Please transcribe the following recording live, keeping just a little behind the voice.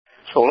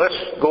So let's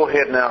go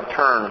ahead now and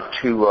turn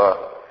to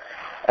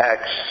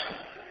Acts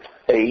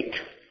 8.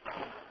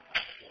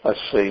 Let's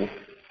see.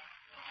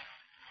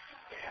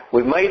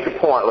 We made the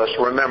point, let's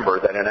remember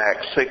that in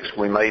Acts 6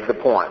 we made the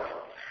point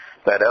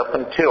that up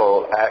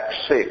until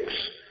Acts 6,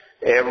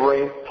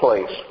 every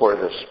place where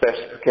the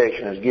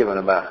specification is given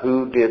about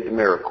who did the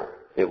miracle,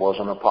 it was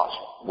an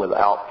apostle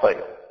without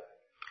fail.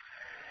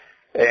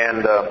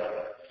 And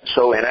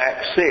so in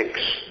Acts 6,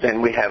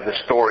 then we have the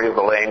story of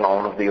the laying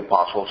on of the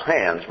apostles'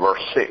 hands,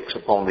 verse 6,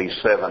 upon these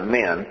 7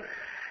 men.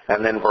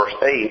 And then verse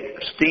 8,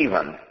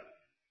 Stephen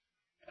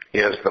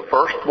is the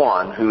first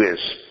one who is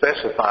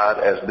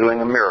specified as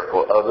doing a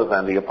miracle other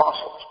than the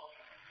apostles.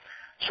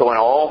 So in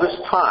all this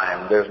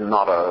time, there's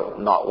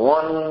not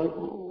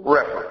one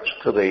reference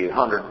to the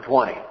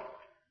 120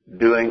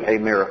 doing a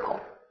miracle.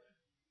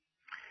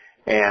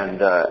 And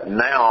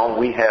now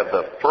we have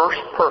the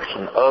first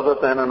person other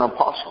than an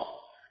apostle,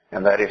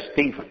 and that is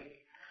Stephen.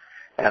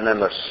 And then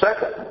the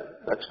second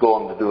that's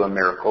going to do a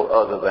miracle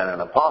other than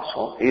an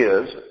apostle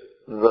is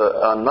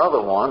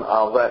another one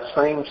of that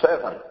same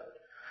 7.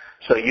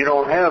 So you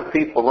don't have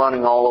people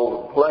running all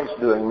over the place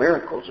doing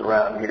miracles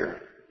around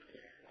here.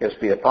 It's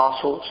the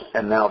apostles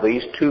and now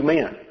these 2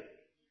 men.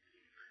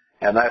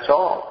 And that's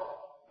all.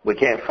 We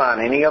can't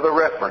find any other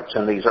reference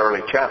in these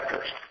early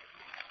chapters.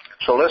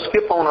 So let's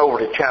skip on over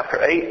to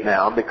chapter 8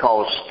 now,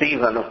 because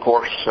Stephen, of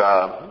course,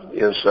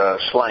 is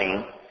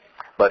slain,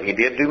 but he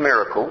did do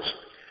miracles.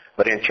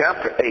 But in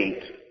chapter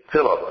 8,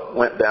 Philip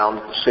went down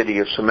to the city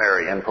of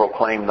Samaria and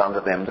proclaimed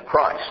unto them the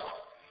Christ.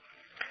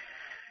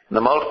 And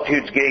the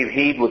multitudes gave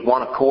heed with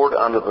one accord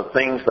unto the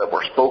things that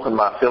were spoken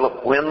by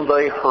Philip when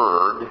they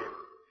heard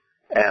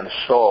and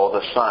saw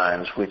the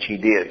signs which he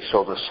did.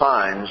 So the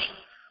signs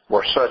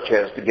were such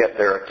as to get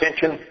their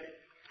attention.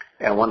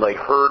 And when they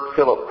heard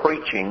Philip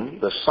preaching,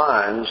 the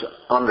signs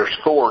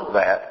underscored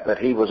that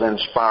he was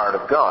inspired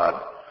of God.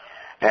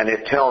 And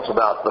it tells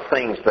about the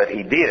things that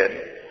he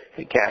did,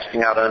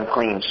 casting out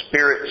unclean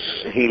spirits,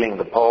 healing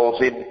the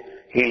palsied,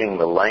 healing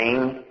the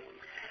lame.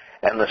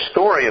 And the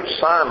story of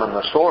Simon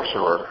the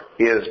sorcerer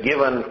is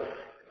given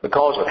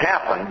because it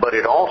happened, but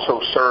it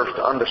also serves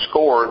to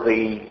underscore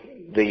the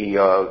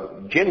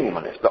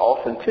genuineness, the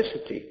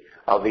authenticity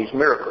of these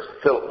miracles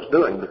that Philip was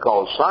doing,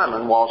 because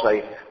Simon was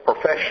a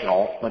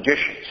professional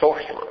magician,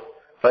 sorcerer,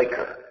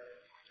 faker.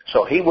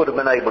 So he would have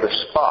been able to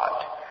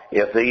spot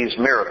if these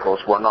miracles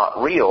were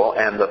not real,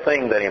 and the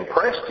thing that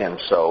impressed him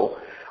so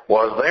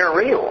was they're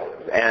real.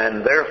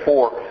 And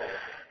therefore,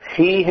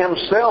 he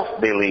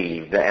himself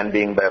believed, and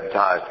being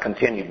baptized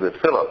continued with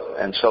Philip.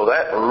 And so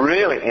that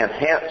really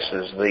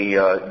enhances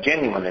the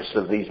genuineness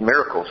of these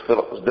miracles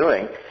Philip was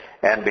doing.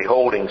 And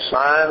beholding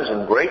signs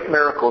and great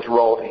miracles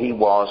wrought, he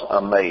was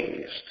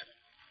amazed.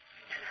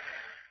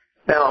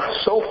 Now,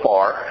 so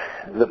far,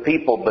 the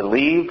people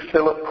believed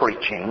Philip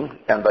preaching,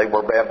 and they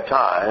were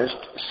baptized.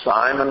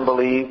 Simon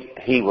believed,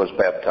 he was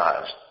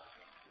baptized.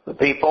 The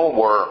people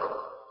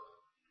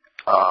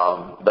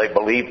they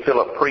believed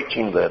Philip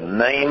preaching the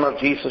name of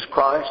Jesus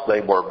Christ.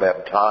 They were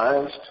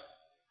baptized.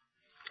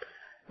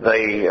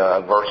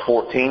 Verse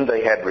 14,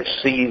 they had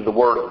received the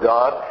Word of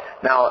God.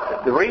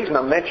 Now, the reason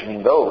I'm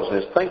mentioning those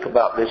is think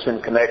about this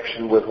in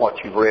connection with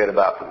what you've read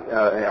about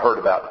and heard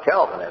about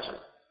Calvinism.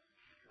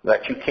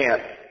 That you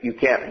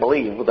can't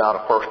believe without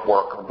a first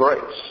work of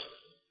grace.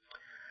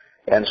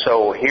 And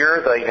so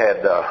here they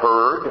had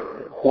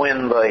heard.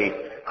 When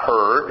they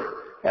heard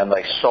and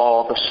they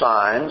saw the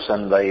signs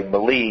and they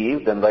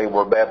believed and they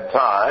were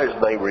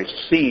baptized, they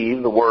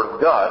received the Word of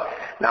God.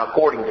 Now,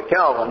 according to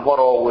Calvin, what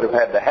all would have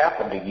had to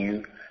happen to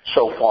you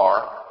so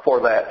far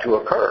for that to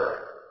occur?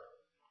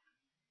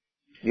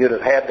 You'd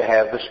have had to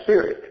have the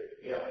Spirit.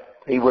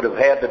 He would have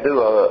had to do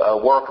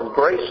a work of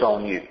grace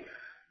on you.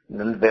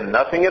 Then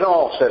nothing at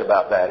all said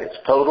about that. It's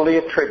totally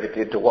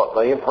attributed to what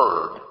they have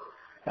heard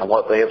and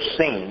what they have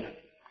seen.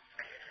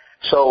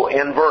 So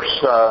in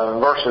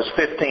verses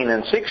 15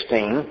 and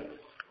 16,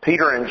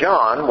 Peter and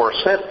John were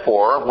sent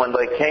for. When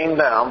they came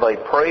down, they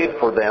prayed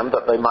for them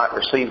that they might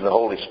receive the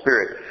Holy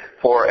Spirit.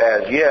 For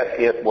as yet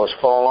it was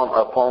fallen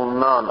upon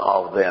none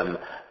of them,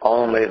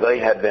 only they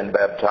had been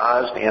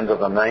baptized into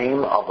the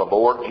name of the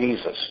Lord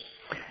Jesus.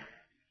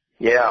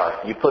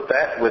 Yeah, you put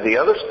that with the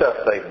other stuff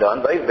they've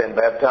done. They've been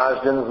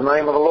baptized into the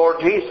name of the Lord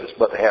Jesus,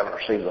 but they haven't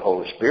received the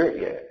Holy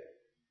Spirit yet.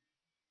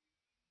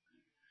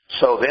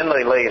 So then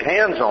they laid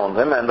hands on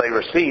them and they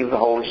received the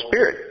Holy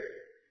Spirit.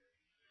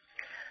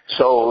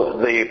 So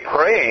the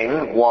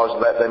praying was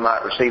that they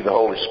might receive the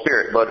Holy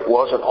Spirit, but it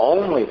wasn't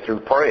only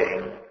through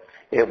praying.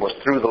 It was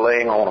through the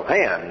laying on of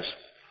hands.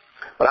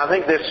 But I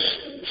think this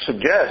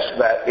suggests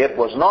that it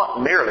was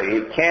not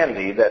merely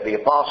candy that the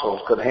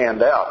apostles could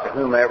hand out to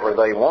whomever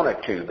they wanted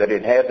to, that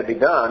it had to be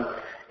done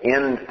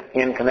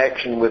in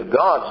connection with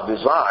God's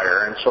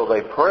desire, and so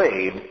they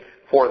prayed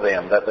for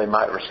them that they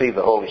might receive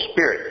the Holy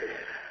Spirit.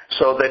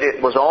 So that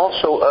it was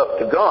also up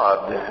to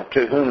God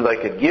to whom they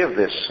could give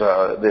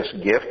this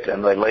gift,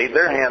 and they laid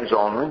their hands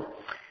on them,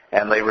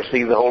 and they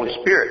received the Holy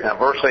Spirit. Now,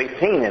 verse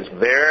 18 is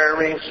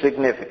very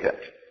significant.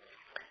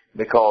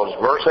 Because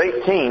verse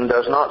 18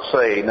 does not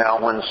say,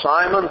 now when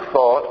Simon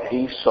thought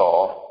he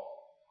saw.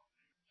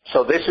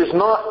 So this is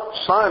not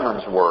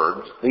Simon's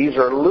words. These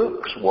are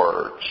Luke's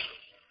words.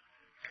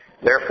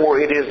 Therefore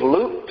it is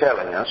Luke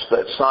telling us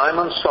that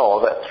Simon saw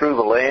that through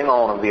the laying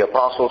on of the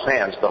apostles'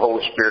 hands the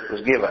Holy Spirit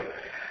was given.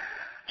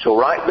 So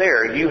right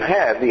there you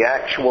have the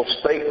actual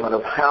statement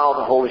of how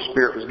the Holy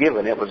Spirit was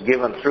given. It was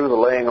given through the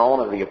laying on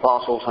of the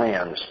apostles'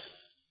 hands.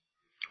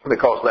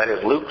 Because that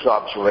is Luke's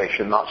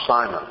observation, not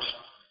Simon's.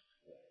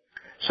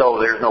 So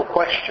there's no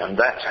question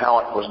that's how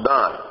it was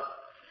done.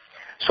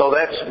 So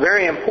that's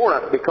very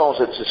important because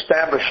it's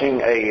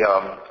establishing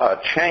a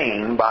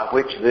chain by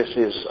which this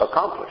is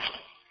accomplished.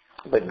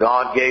 That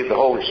God gave the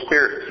Holy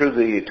Spirit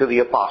to the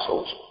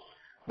apostles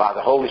by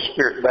the Holy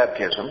Spirit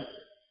baptism,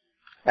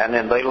 and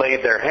then they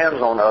laid their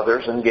hands on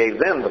others and gave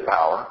them the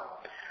power.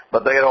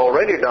 But they had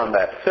already done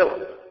that to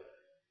Philip.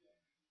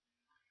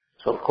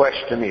 So the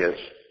question is,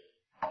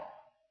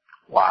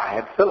 why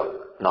had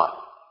Philip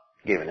not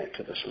given it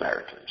to the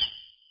Samaritans?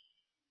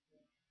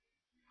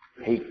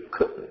 He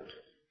couldn't.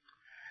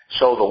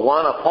 So the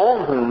one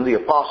upon whom the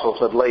apostles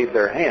had laid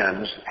their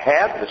hands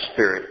had the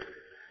Spirit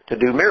to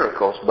do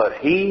miracles, but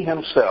he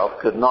himself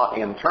could not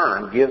in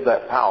turn give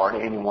that power to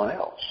anyone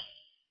else.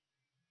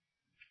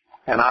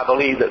 And I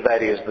believe that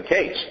that is the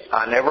case.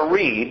 I never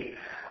read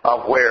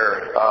of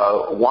where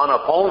one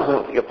upon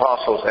whom the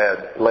apostles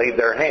had laid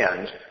their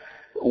hands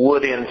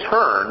would in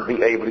turn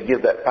be able to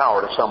give that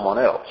power to someone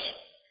else.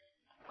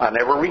 I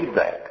never read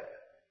that.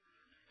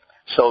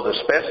 So the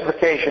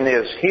specification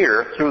is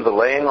here through the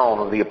laying on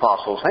of the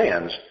apostles'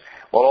 hands.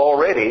 Well,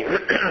 already,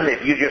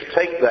 if you just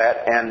take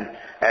that and,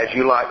 as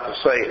you like to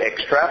say,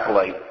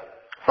 extrapolate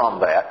from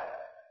that,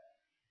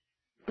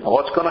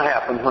 what's going to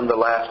happen when the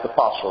last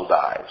apostle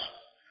dies?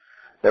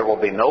 There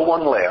will be no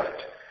one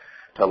left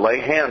to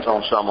lay hands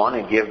on someone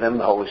and give them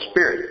the Holy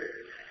Spirit.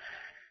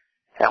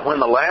 And when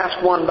the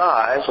last one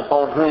dies,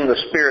 upon whom the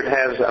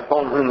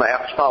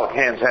apostolic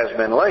hands has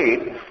been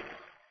laid,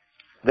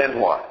 then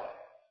what?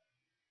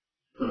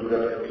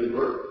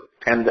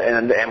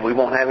 And we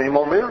won't have any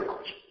more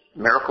miracles.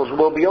 Miracles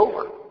will be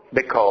over.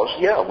 Because,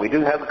 we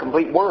do have a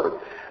complete word.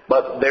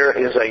 But there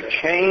is a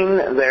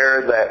chain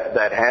there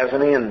that has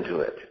an end to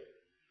it.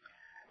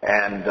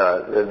 And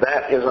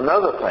that is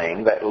another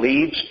thing that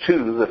leads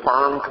to the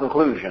firm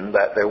conclusion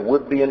that there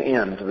would be an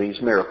end to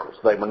these miracles.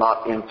 They were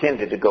not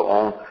intended to go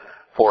on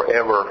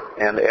forever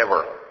and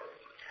ever.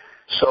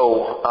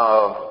 So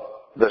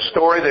the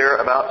story there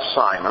about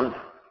Simon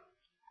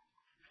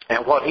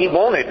and what he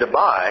wanted to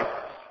buy,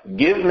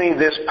 give me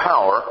this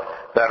power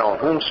that on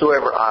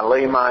whomsoever I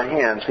lay my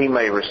hands he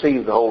may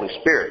receive the Holy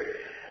Spirit.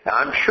 Now,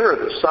 I'm sure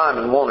that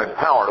Simon wanted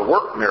power to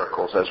work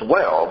miracles as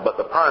well, but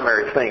the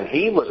primary thing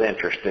he was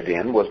interested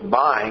in was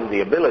buying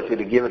the ability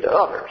to give it to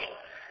others.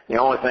 The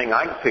only thing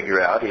I can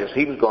figure out is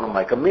he was going to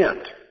make a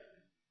mint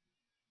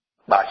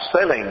by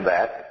selling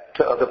that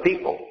to other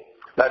people.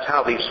 That's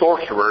how these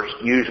sorcerers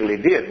usually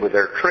did with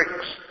their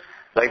tricks.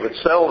 They would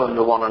sell them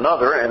to one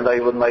another and they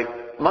would make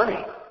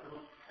money.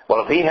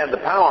 Well, if he had the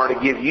power to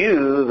give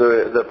you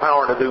the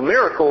power to do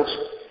miracles,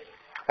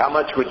 how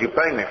much would you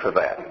pay me for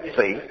that?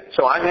 See?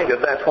 So I think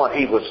that's what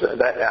he was,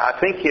 I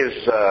think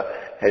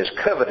his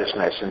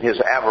covetousness and his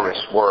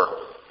avarice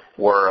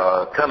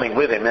were coming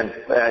with him, and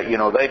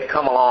they'd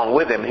come along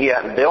with him. He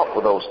hadn't dealt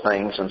with those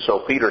things, and so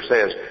Peter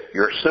says,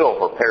 your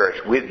silver perish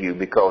with you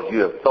because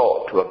you have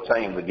thought to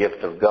obtain the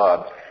gift of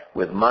God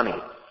with money.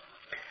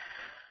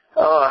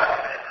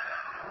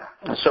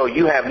 So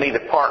you have neither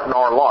part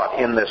nor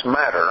lot in this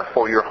matter,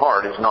 for your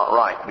heart is not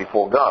right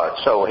before God.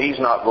 So he's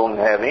not going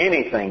to have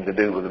anything to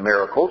do with the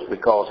miracles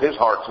because his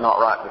heart's not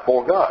right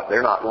before God.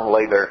 They're not going to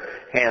lay their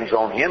hands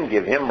on him,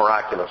 give him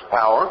miraculous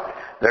power.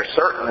 They're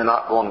certainly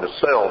not going to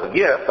sell the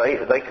gift.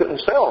 They couldn't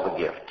sell the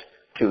gift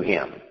to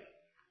him.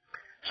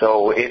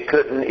 So it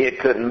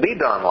couldn't be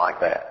done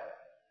like that.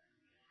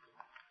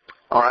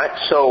 All right,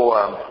 so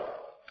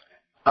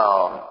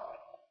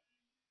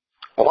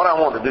what I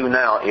want to do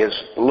now is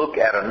look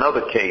at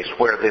another case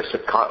where this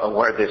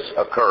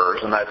occurs,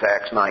 and that's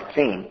Acts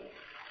 19.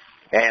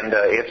 And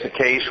it's a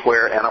case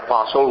where an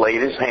apostle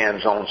laid his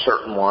hands on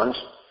certain ones.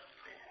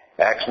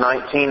 Acts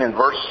 19 and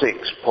verse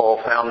 6,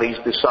 Paul found these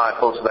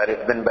disciples that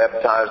had been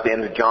baptized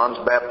into John's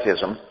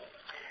baptism,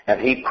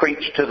 and he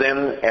preached to them,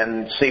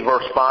 and see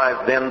verse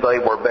 5, then they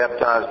were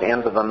baptized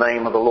into the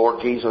name of the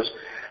Lord Jesus.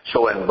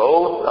 So in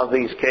both of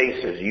these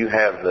cases, you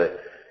have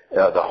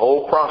the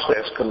whole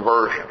process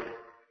conversion,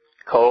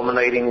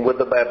 culminating with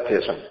the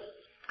baptism,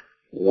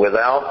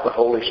 without the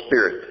Holy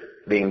Spirit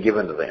being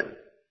given to them.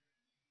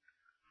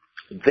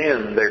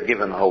 Then they're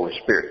given the Holy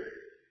Spirit.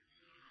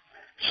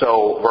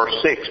 So, verse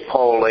 6,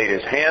 Paul laid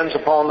his hands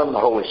upon them, the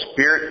Holy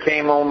Spirit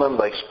came on them,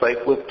 they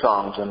spake with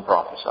tongues and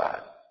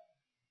prophesied.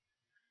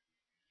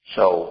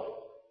 So,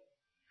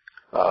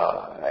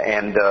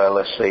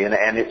 let's see,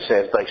 and it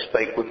says they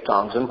spake with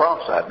tongues and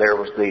prophesied. There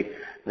was the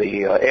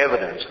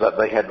evidence that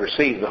they had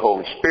received the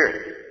Holy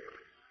Spirit.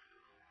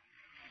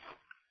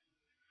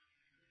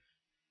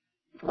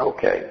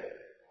 Okay.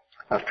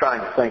 I was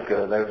trying to think,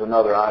 there's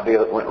another idea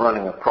that went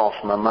running across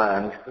my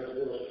mind.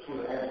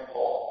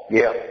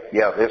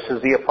 Yeah, this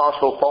is the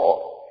Apostle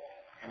Paul.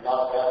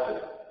 Not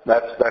baptism.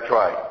 That's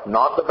right.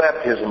 Not the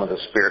baptism of the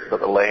Spirit,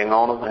 but the laying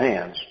on of the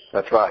hands.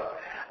 That's right.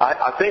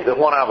 I think that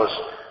what I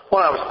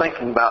was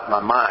thinking about in my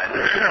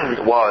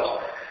mind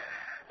was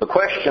the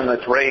question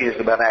that's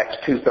raised about Acts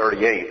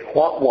 2:38.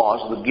 What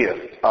was the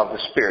gift of the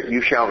Spirit?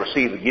 You shall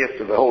receive the gift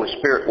of the Holy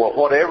Spirit. Well,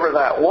 whatever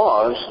that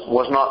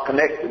was not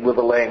connected with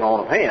the laying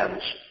on of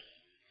hands.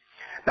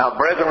 Now,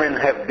 brethren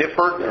have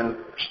differed and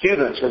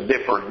students have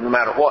differed no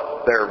matter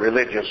what their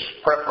religious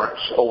preference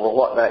over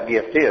what that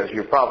gift is.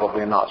 You're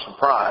probably not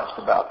surprised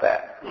about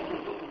that.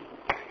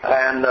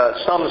 And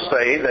some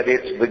say that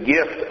it's the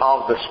gift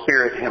of the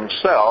Spirit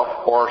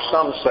Himself, or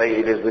some say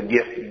it is the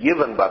gift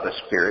given by the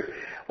Spirit.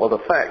 Well,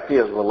 the fact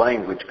is the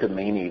language could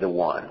mean either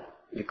one.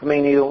 It could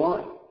mean either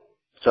one.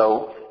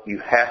 So you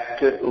have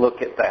to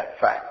look at that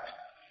fact.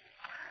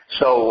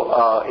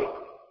 So,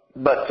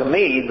 but to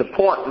me, the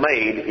point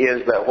made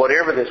is that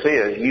whatever this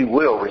is, you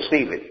will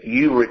receive it.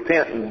 You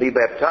repent and be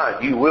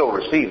baptized, you will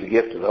receive the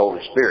gift of the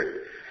Holy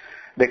Spirit.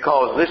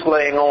 Because this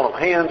laying on of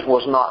hands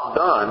was not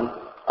done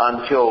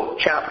until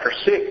chapter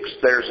 6.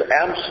 There's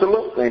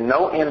absolutely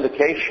no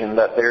indication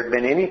that there had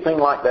been anything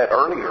like that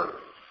earlier.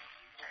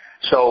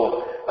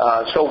 So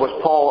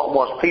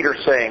was Peter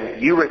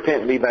saying, you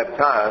repent and be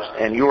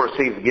baptized and you'll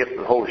receive the gift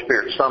of the Holy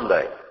Spirit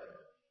someday?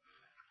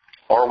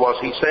 Or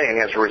was he saying,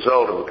 as a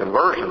result of the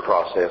conversion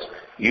process,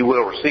 you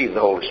will receive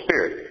the Holy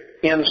Spirit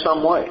in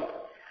some way?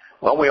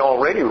 Well, we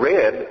already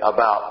read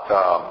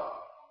about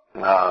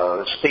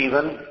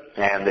Stephen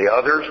and the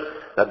others,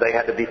 that they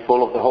had to be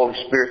full of the Holy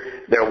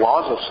Spirit. There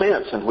was a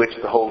sense in which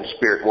the Holy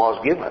Spirit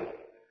was given.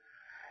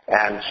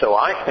 And so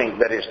I think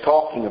that it's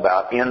talking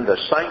about in the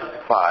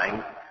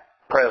sanctifying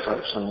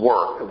presence and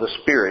work of the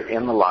Spirit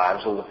in the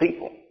lives of the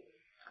people.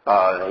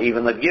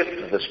 Even the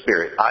gift of the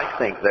Spirit. I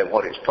think that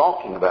what it's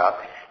talking about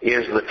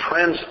is the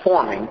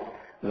transforming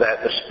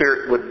that the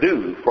Spirit would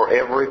do for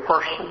every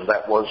person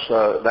that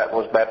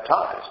was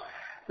baptized.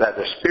 That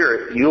the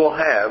Spirit, you'll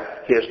have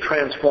His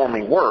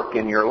transforming work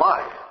in your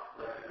life.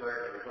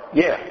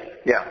 Yeah.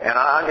 And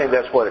I think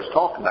that's what it's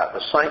talking about,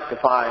 the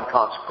sanctifying,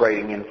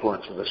 consecrating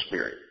influence of the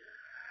Spirit.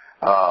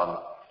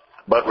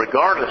 But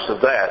regardless of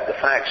that, the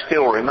fact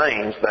still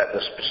remains that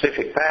the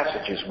specific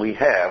passages we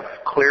have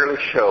clearly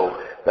show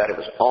that it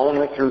was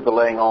only through the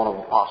laying on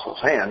of apostles'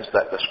 hands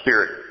that the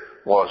Spirit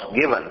was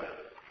given.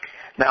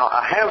 Now,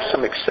 I have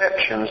some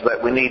exceptions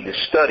that we need to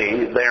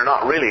study. They are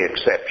not really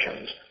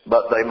exceptions,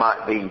 but they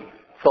might be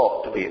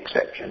thought to be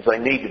exceptions. They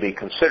need to be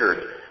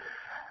considered.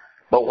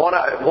 But what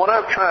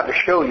I've tried to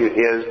show you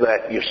is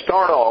that you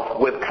start off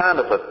with kind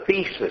of a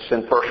thesis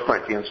in 1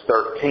 Corinthians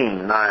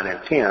 13, 9 and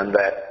 10,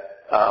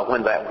 that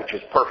when that which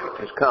is perfect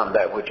has come,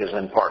 that which is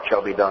in part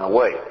shall be done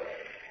away.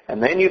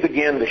 And then you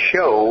begin to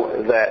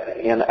show that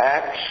in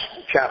Acts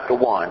chapter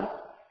 1,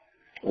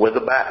 with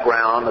the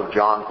background of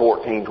John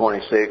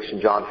 14:26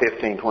 and John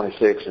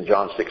 15:26 and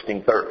John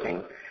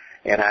 16:13,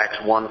 in Acts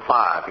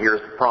 1:5,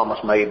 here's the promise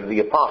made to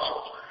the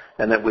apostles.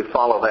 And then we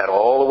follow that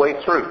all the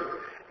way through.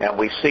 And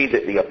we see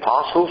that the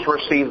apostles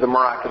received the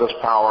miraculous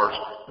powers,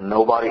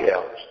 nobody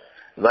else.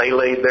 They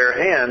laid their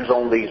hands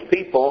on these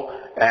people,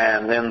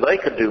 and then they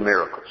could do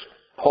miracles.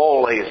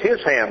 Paul lays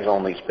his hands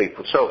on these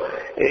people. So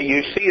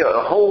you see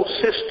a whole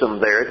system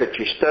there that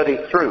you study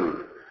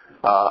through.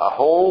 A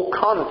whole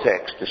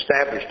context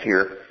established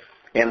here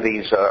in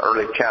these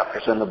early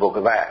chapters in the book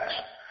of Acts.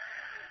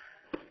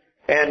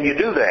 And you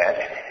do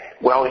that.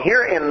 Well,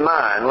 here in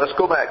 9, let's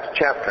go back to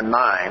chapter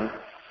 9,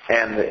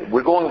 and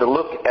we're going to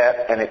look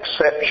at an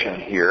exception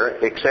here,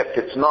 except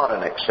it's not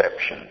an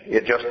exception.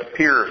 It just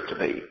appears to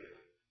be.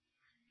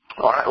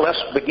 All right,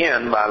 let's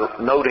begin by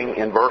noting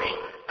in verse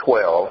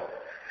 12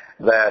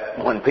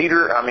 that when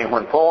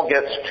Paul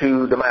gets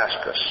to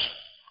Damascus,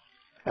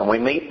 and we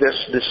meet this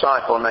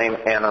disciple named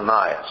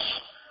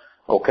Ananias.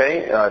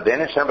 Okay,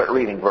 Dennis, how about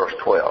reading verse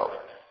 12?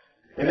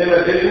 And in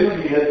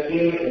addition, he had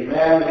seen a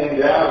man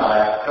named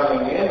Ananias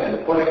coming in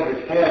and putting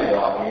his hands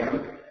on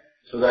him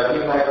so that he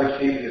might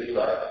receive his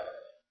sight.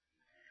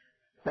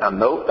 Now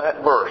note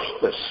that verse.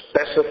 The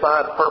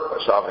specified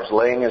purpose of his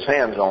laying his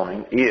hands on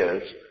him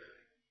is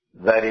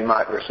that he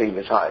might receive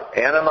his sight.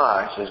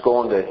 Ananias is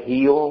going to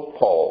heal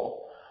Paul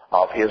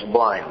of his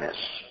blindness.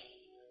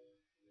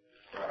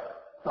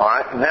 All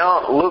right,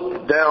 now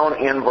look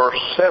down in verse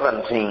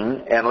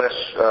 17, and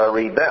let's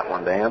read that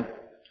one, Dan.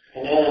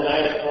 And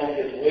Ananias went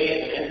his way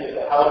and entered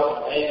the house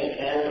and laying his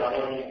hands on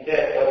him, he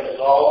said, "Let us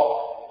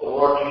all, the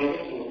Lord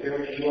Jesus, who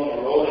appeared to you on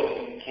the road as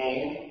you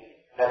came,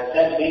 has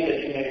sent me that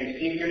you may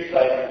receive your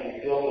sight and be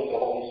filled with the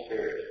Holy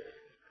Spirit."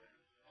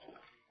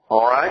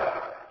 All right.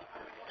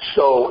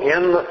 So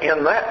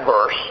in that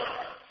verse,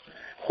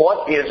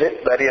 what is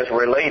it that is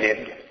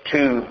related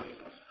to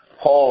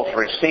Paul's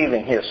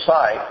receiving his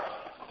sight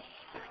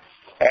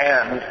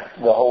and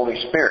the Holy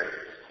Spirit?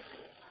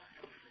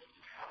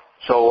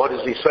 So what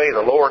does he say?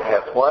 The Lord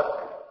hath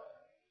what?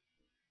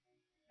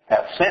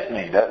 Hath sent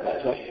me, doesn't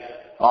it?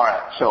 All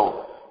right.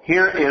 So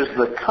here is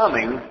the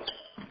coming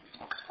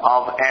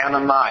of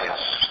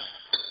Ananias.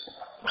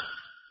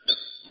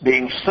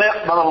 Being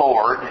sent by the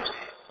Lord,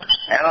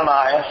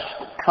 Ananias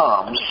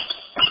comes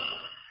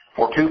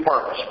for two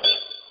purposes.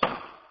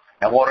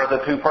 And what are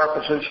the two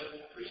purposes?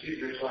 Receive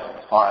your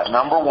sight. All right,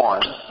 number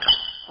one,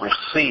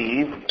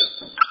 receive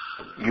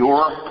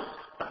your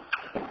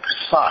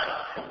sight.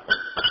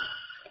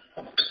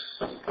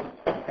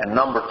 And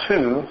number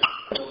two,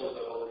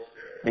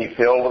 be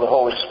filled with the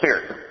Holy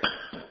Spirit.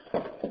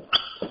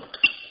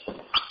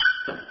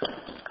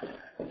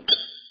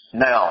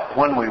 Now,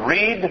 when we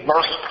read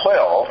verse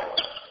 12,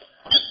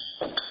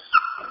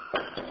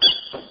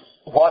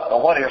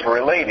 what is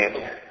related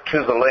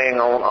to the laying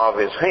on of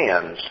His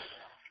hands?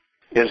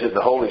 Is it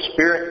the Holy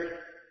Spirit?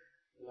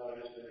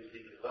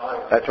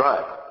 That's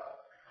right.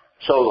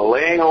 So the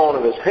laying on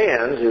of His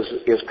hands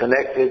is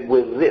connected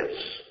with this.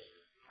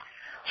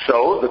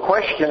 So the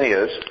question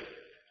is,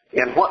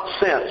 in what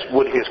sense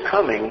would His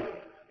coming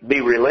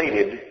be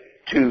related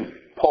to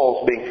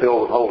Paul's being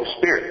filled with the Holy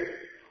Spirit?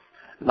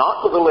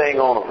 Not with the laying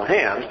on of the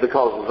hands,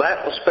 because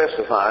that was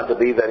specified to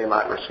be that he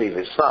might receive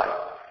his sight.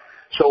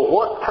 So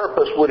what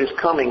purpose would His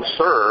coming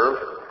serve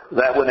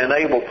that would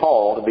enable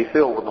Paul to be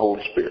filled with the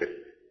Holy Spirit?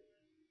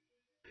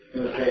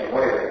 In the same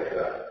way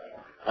that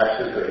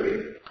Acts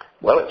 8.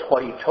 Well, it's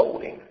what He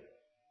told him.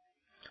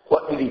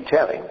 What did He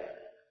tell him?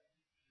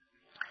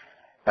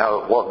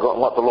 Now,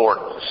 what the Lord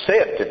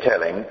said to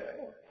tell him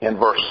in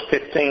verse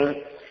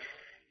 15,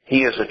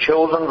 He is a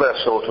chosen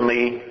vessel to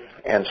me,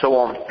 and so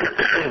on.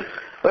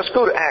 Let's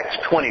go to Acts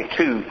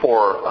 22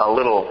 for a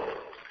little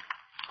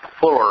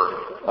fuller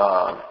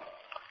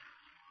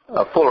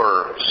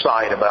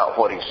sight about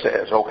what he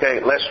says. Okay,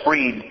 let's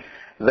read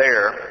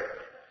there,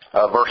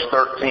 verse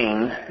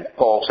 13.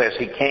 Paul says,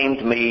 He came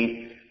to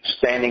me,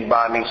 standing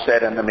by me,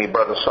 said unto me,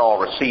 Brother Saul,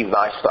 receive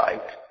thy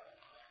sight.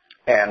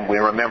 And we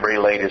remember he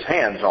laid his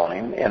hands on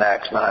him in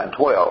Acts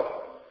 9:12.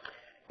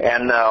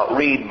 And now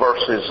read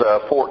verses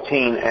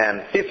 14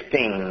 and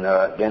 15,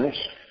 Dennis.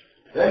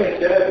 Then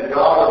he said, The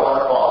God of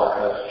our Father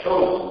has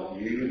chosen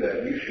you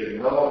that you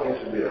should know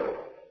His will,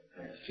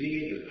 and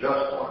see the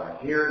just one, and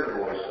hear the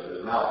voice of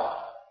His mouth.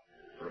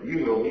 For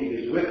you will be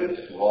His witness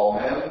to all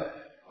men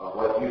of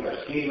what you have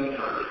seen and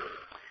heard.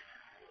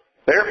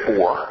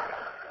 Therefore,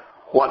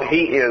 what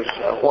he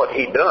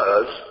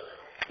does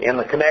in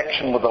the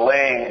connection with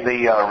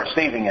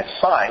receiving his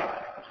sight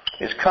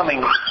is coming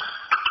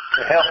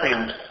to help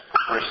him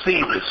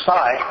receive his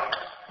sight,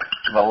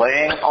 the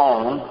laying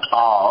on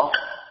of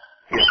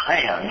his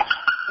hands.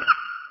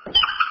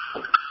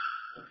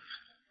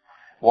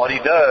 What he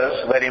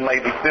does, that he may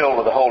be filled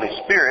with the Holy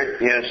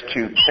Spirit, is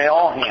to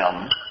tell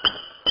him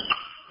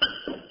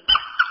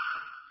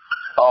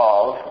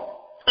of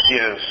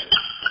his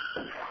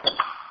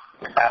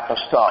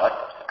apostolic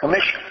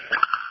commission.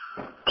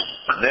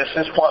 This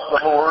is what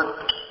the Lord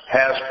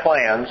has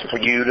plans for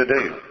you to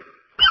do.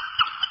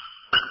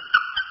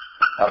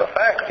 Now the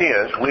fact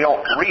is, we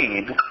don't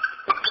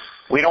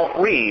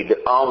read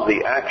of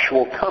the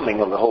actual coming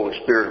of the Holy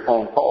Spirit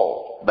upon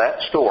Paul. That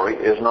story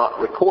is not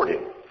recorded.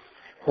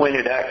 When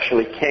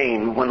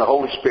the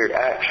Holy Spirit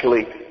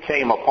actually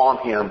came upon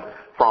him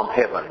from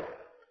heaven.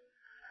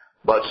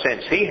 But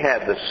since he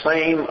had the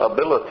same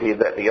ability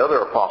that the other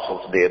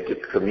apostles did to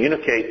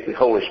communicate the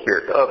Holy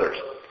Spirit to others,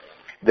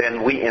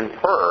 then we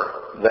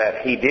infer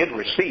that he did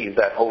receive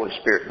that Holy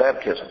Spirit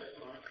baptism.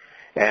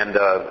 And,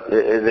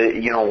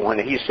 when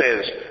he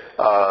says,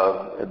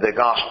 the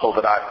gospel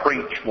that I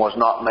preach was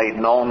not made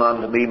known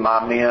unto me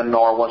by men,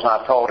 nor was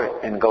I taught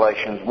it in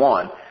Galatians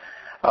 1.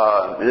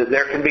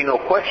 There can be no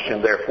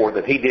question, therefore,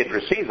 that he did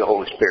receive the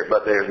Holy Spirit,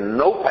 but there's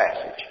no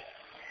passage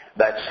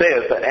that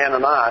says that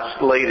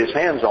Ananias laid his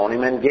hands on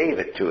him and gave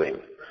it to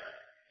him.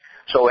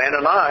 So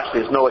Ananias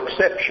is no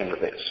exception to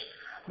this.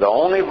 The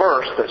only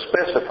verse that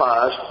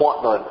specifies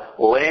what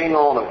the laying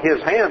on of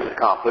his hands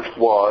accomplished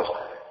was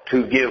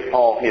to give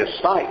Paul his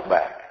sight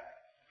back.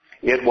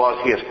 It was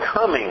his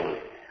coming.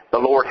 The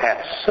Lord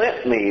hath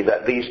sent me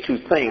that these two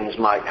things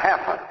might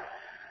happen.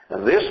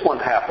 And this one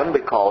happened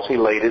because he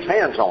laid his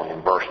hands on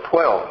him, verse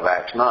 12 of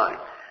Acts 9.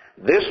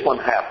 This one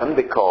happened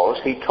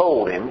because he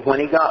told him when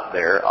he got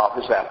there of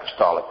his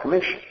apostolic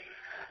commission.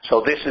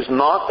 So this is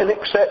not an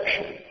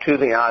exception to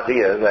the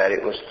idea that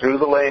it was through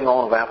the laying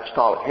on of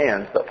apostolic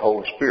hands that the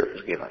Holy Spirit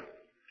was given,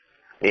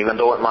 even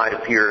though it might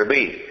appear to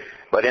be.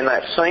 But in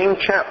that same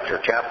chapter,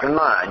 chapter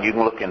 9, you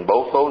can look in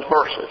both those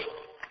verses,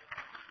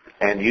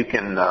 and you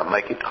can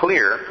make it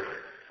clear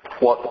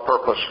what the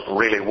purpose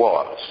really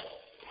was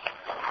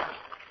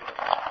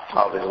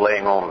of his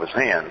laying on of his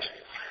hands.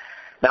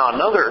 Now,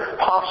 another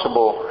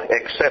possible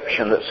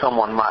exception that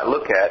someone might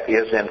look at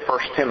is in 1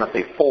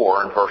 Timothy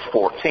 4 and verse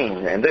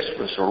 14. And this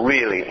was a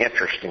really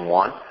interesting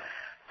one.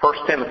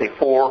 1 Timothy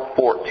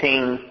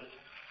 4:14.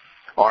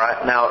 All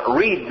right, now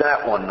read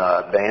that one,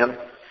 Dan.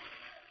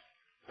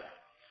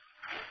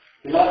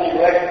 Do not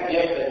neglect the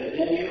gift that is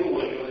in you,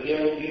 which was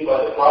given to you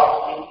by the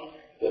prophecy,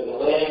 with the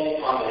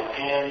laying on the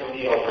hands of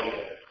the elder.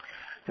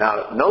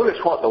 Now, notice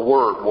what the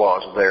word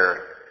was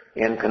there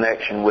in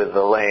connection with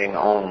the laying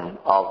on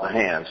of the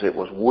hands. It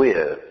was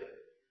with.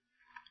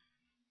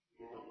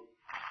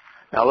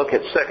 Now look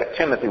at 2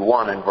 Timothy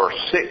 1 and verse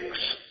 6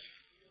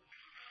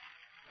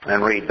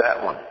 and read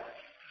that one.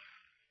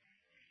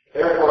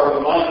 Therefore I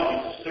remind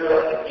you to stir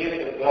up the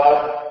gift of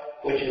God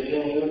which is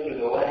in you through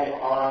the laying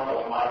on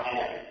of my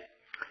hand.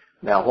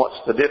 Now what's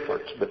the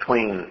difference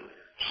between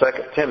 1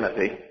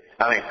 Timothy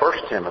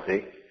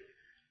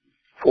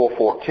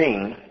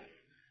 4:14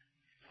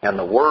 and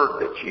the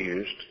word that's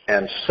used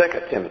and 2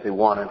 Timothy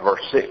 1 and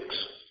verse 6?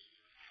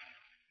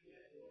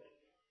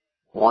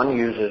 One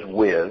uses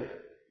with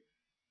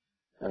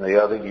and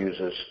the other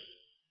uses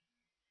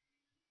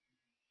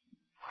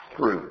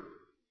through.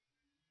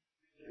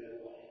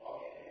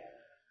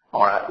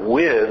 Alright,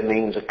 with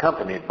means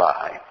accompanied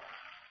by.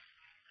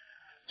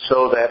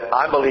 So that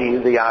I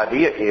believe the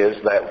idea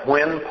is that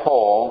when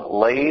Paul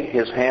laid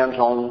his hands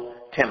on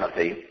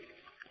Timothy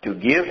to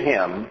give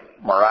him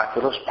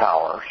miraculous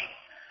powers,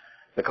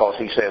 because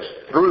he says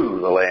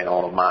through the laying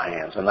on of my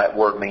hands, and that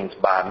word means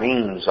by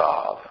means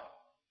of,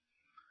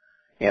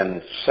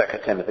 in 2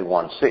 Timothy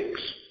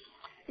 1:6.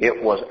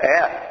 It was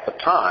at the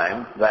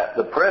time that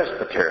the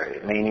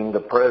presbytery, meaning the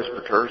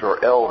presbyters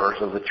or elders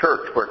of the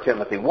church where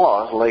Timothy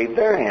was, laid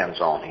their hands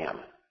on him.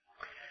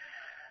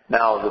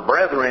 Now, the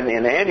brethren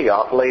in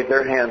Antioch laid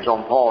their hands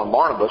on Paul and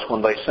Barnabas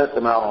when they sent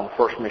them out on the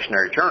first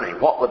missionary journey.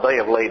 What would they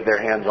have laid their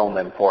hands on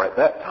them for at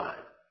that time?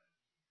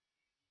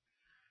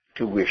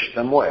 To wish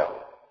them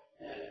well.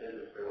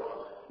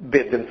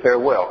 Bid them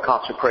farewell.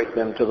 Consecrate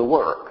them to the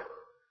work.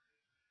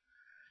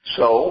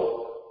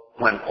 So,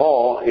 when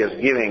Paul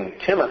is giving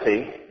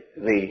Timothy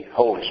the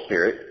Holy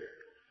Spirit,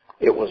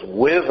 it was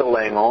with the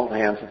laying on of the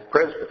hands of the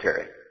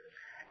presbytery.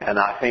 And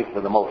I think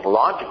for the most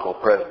logical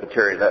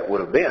presbytery that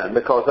would have been,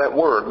 because that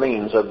word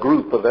means a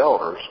group of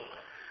elders,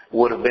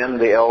 would have been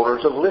the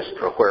elders of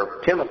Lystra, where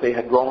Timothy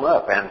had grown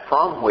up, and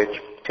from which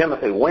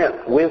Timothy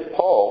went with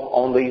Paul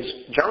on these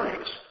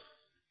journeys.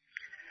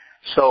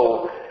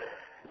 So,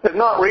 there's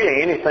not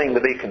really anything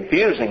to be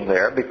confusing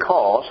there,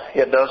 because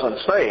it doesn't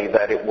say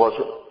that it was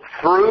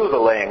through the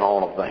laying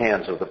on of the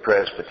hands of the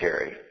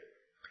presbytery.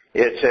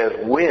 It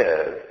says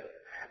with.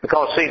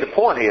 Because, see, the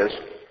point is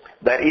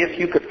that if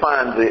you could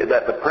find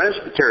that the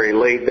presbytery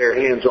laid their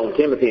hands on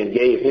Timothy and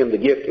gave him the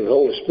gift of the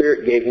Holy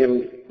Spirit, gave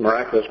him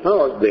miraculous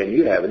powers, then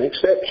you'd have an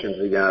exception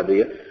to the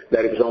idea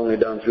that it was only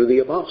done through the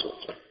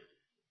apostles.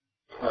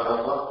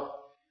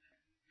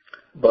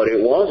 But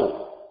it wasn't.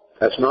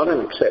 That's not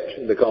an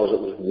exception, because it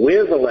was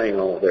with the laying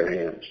on of their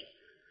hands,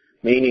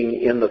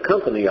 meaning in the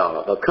company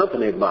of,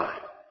 accompanied by.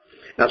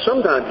 Now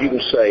sometimes you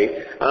can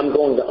say, I'm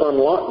going to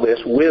unlock this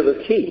with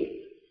a key.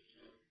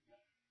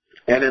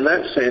 And in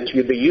that sense,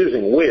 you'd be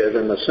using with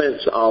in the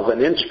sense of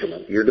an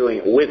instrument. You're doing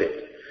it with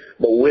it.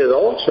 But with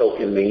also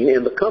can mean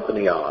in the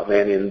company of.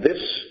 And in this,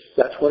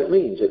 that's what it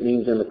means. It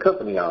means in the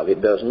company of.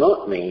 It does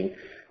not mean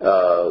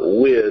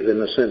with in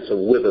the sense of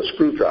with a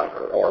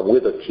screwdriver or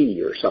with a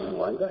key or something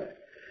like that.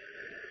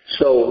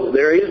 So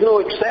there is no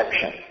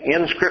exception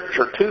in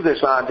Scripture to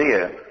this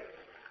idea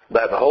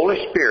that the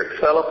Holy Spirit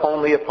fell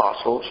upon the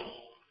apostles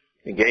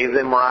and gave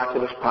them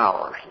miraculous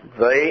powers.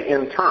 They,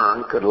 in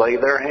turn, could lay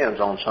their hands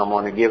on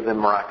someone and give them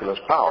miraculous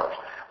powers.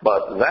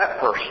 But that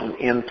person,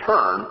 in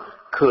turn,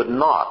 could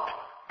not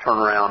turn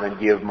around and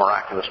give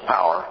miraculous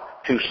power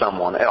to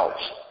someone else.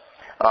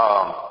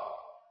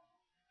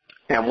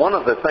 And one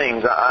of the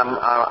things,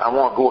 I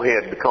want to go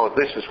ahead, because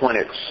this is when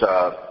it's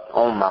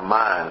on my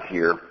mind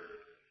here.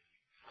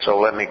 So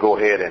let me go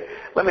ahead and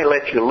let me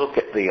let you look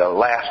at the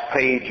last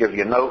page of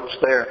your notes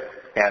there.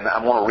 And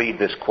I want to read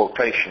this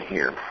quotation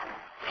here.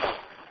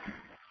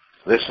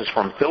 This is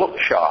from Philip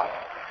Schaff,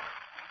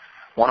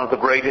 one of the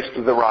greatest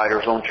of the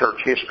writers on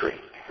church history.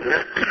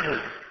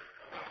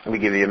 Let me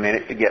give you a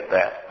minute to get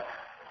that.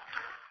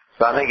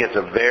 So I think it's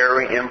a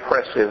very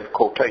impressive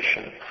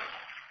quotation.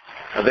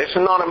 Now, this is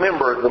not a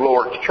member of the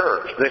Lord's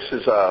church.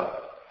 This is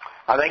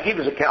I think he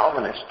was a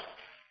Calvinist.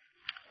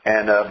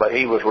 But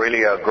he was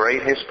really a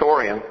great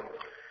historian.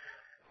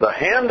 The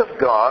hand of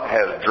God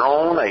has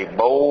drawn a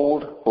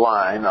bold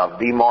line of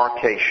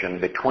demarcation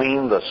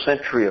between the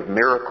century of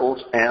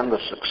miracles and the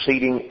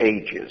succeeding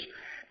ages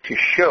to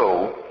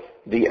show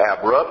the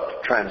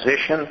abrupt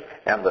transition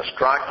and the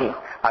striking,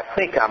 I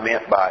think I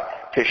meant by,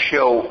 to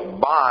show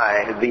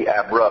by the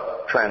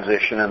abrupt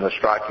transition and the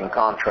striking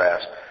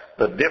contrast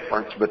the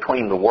difference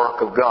between the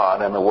work of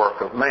God and the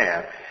work of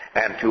man,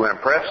 and to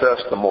impress us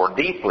the more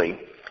deeply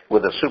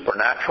with the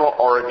supernatural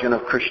origin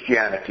of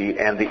Christianity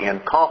and the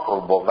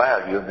incomparable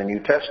value of the New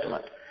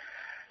Testament.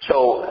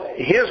 So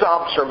his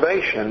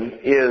observation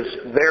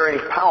is very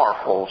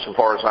powerful so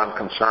far as I'm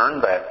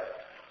concerned, that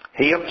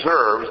he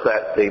observes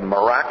that the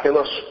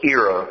miraculous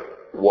era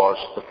was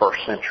the first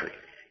century.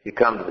 You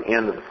come to the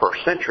end of the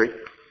first century,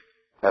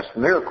 that's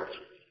the miracles.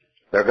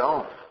 They're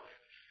gone.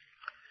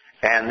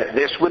 And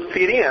this would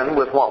fit in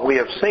with what we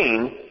have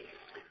seen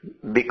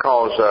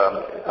because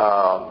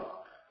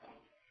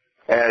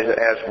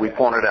as we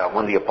pointed out,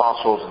 when the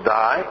apostles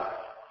die,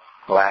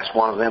 the last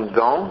one of them's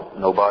gone.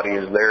 Nobody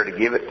is there to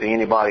give it to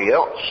anybody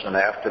else. And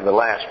after the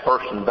last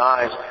person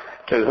dies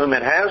to whom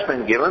it has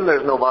been given,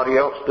 there's nobody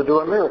else to do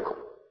a miracle.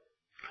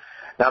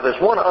 Now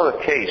there's one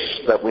other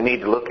case that we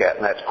need to look at,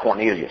 and that's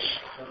Cornelius.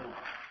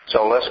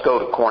 So let's go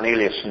to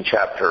Cornelius in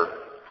chapter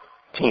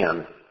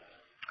 10.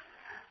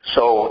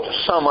 So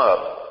to sum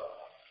up,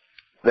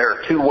 there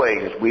are two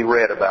ways we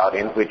read about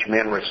in which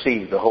men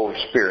receive the Holy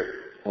Spirit.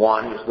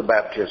 One is the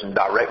baptism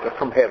directly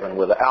from heaven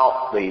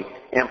without the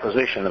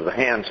imposition of the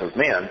hands of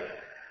men,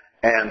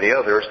 and the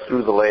other is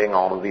through the laying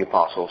on of the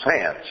apostles'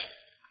 hands.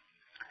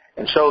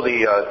 And so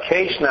the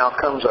case now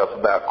comes up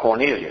about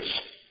Cornelius.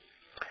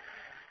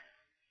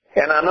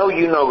 And I know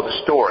you know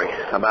the story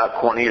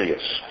about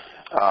Cornelius.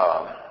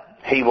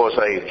 He was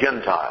a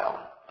Gentile.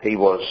 He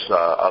was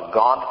a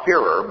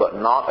God-fearer, but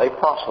not a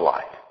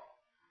proselyte.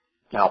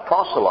 Now, a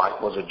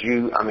proselyte was a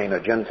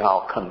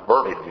Gentile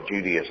converted to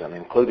Judaism,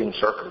 including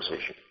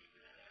circumcision.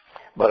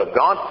 But a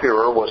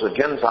God-fearer was a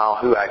Gentile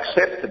who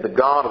accepted the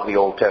God of the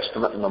Old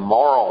Testament and the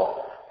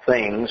moral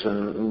things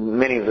and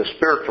many of the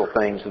spiritual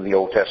things of the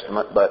Old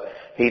Testament, but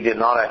he did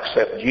not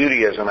accept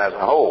Judaism as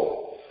a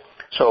whole.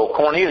 So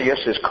Cornelius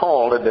is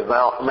called a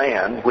devout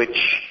man,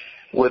 which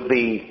would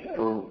be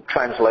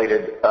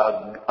translated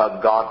a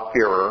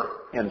God-fearer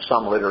in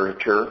some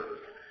literature.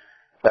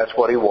 That's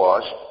what he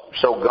was.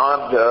 So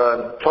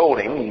God told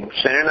him, he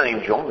sent an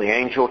angel. The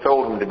angel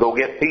told him to go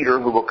get Peter,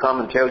 who will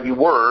come and tell you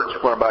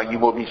words whereby you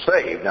will be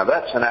saved. Now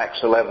that's in Acts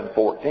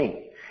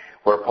 11:14,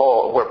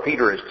 where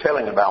Peter is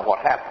telling about what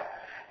happened.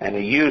 And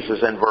he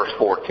uses in verse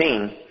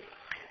 14,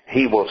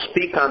 he will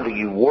speak unto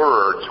you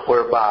words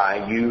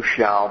whereby you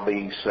shall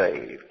be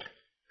saved.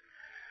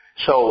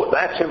 So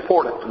that's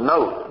important to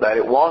note, that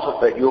it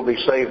wasn't that you'll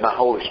be saved by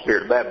Holy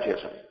Spirit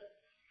baptism.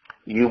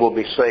 You will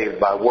be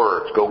saved by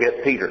words. Go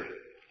get Peter.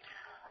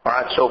 All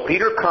right, so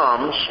Peter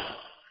comes,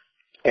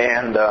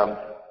 and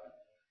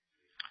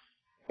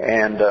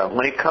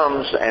when he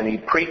comes and he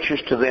preaches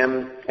to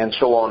them and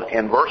so on,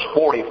 in verse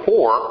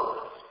 44,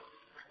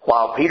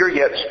 while Peter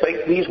yet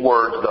spake these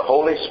words, the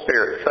Holy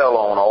Spirit fell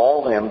on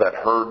all them that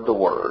heard the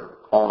word.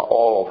 On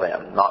all of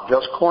them. Not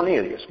just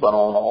Cornelius, but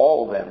on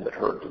all of them that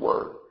heard the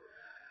word.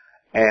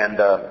 And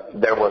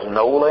there was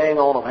no laying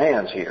on of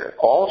hands here.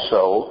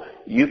 Also,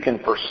 you can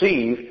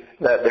perceive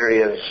that there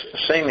is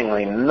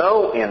seemingly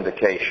no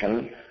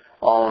indication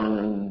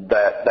on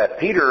that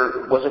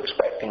Peter was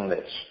expecting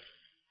this.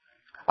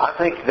 I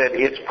think that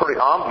it's pretty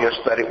obvious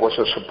that it was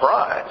a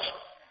surprise.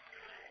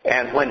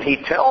 And when he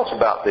tells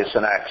about this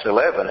in Acts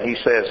 11, he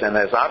says, and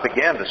as I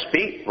began to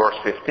speak, verse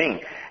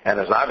 15, and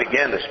as I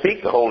began to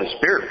speak, the Holy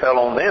Spirit fell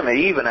on them,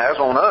 even as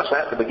on us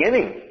at the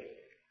beginning.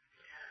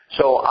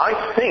 So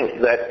I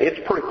think that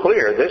it's pretty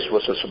clear this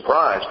was a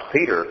surprise to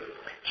Peter.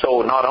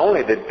 So not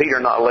only did Peter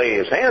not lay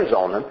his hands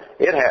on them,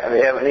 it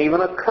hadn't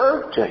even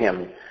occurred to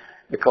him.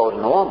 Because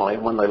normally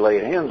when they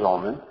laid hands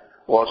on them,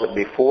 was it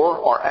before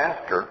or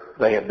after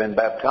they had been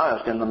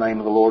baptized in the name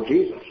of the Lord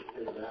Jesus?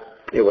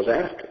 It was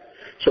after.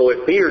 So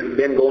if Peter had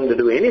been going to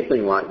do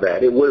anything like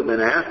that, it would have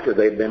been after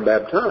they'd been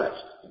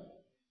baptized.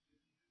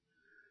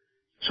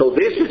 So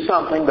this is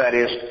something that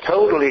is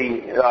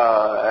totally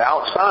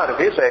outside of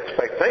his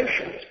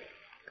expectations.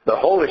 The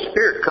Holy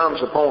Spirit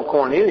comes upon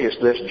Cornelius,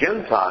 this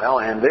Gentile,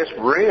 and this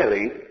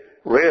really,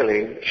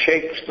 really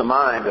shakes the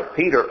mind of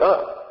Peter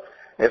up.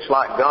 It's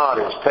like God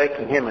is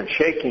taking him and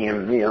shaking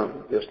him,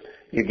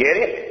 you get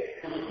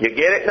it? You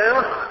get it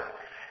now?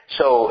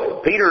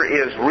 So Peter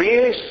is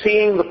really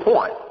seeing the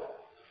point.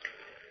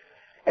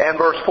 And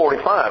verse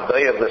 45,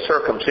 they of the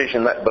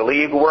circumcision that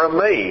believed were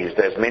amazed,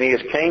 as many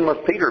as came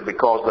with Peter,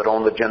 because that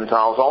on the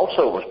Gentiles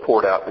also was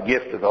poured out the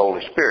gift of the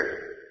Holy Spirit.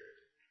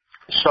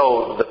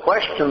 So the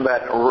question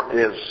that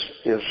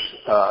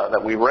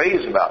that we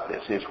raise about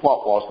this is,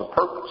 what was the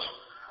purpose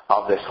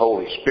of this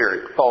Holy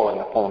Spirit falling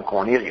upon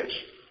Cornelius?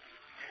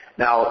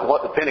 Now,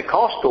 what the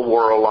Pentecostal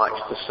world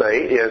likes to say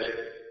is,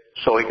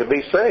 so he could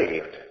be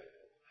saved.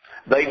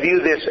 They view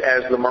this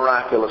as the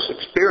miraculous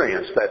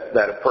experience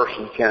that a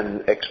person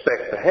can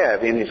expect to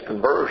have in his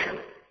conversion.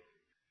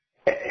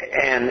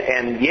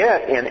 And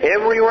yet, in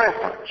every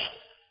reference,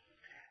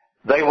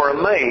 they were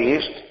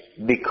amazed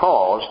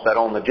because that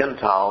on the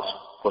Gentiles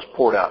was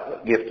poured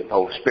out the gift of the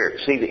Holy Spirit.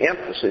 See, the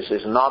emphasis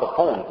is not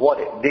upon what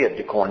it did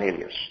to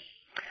Cornelius.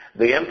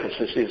 The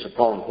emphasis is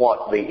upon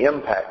what the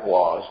impact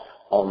was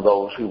on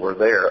those who were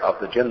there of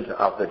the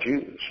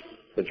Jews,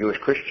 the Jewish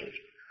Christians.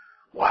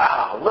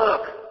 Wow,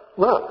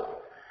 look.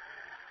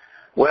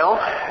 Well,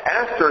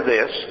 after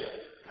this,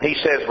 he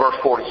says, verse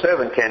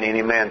 47, can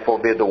any man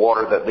forbid the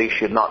water that these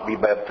should not be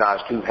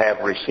baptized who have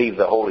received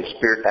the Holy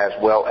Spirit as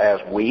well as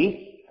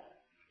we?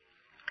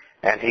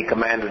 And he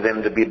commanded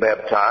them to be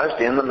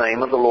baptized in the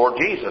name of the Lord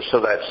Jesus.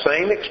 So that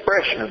same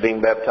expression of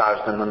being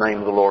baptized in the name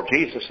of the Lord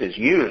Jesus is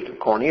used of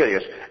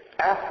Cornelius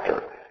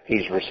after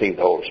he's received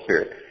the Holy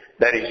Spirit.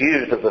 That is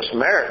used of the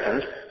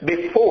Samaritans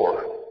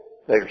before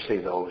they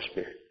receive the Holy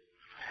Spirit.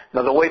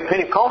 Now the way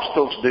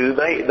Pentecostals do,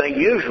 they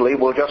usually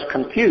will just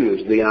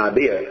confuse the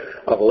idea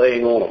of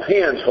laying on of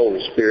hands Holy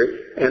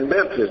Spirit and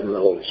baptism of the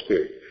Holy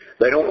Spirit.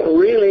 They don't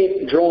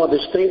really draw a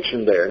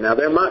distinction there. Now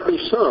there might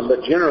be some,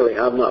 but generally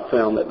I've not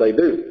found that they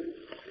do.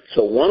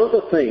 So one of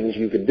the things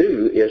you can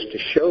do is to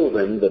show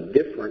them the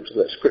difference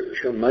that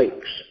Scripture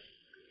makes.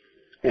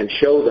 and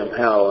show them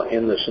how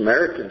in the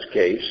Samaritan's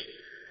case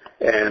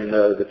and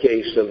the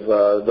case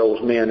of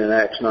those men in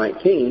Acts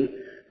 19,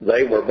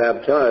 they were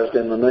baptized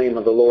in the name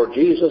of the Lord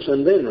Jesus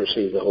and then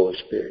received the Holy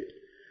Spirit.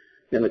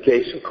 In the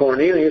case of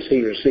Cornelius,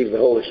 he received the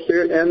Holy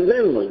Spirit and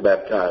then was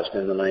baptized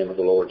in the name of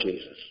the Lord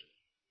Jesus.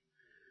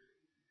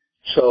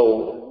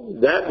 So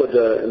that would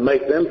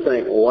make them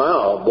think,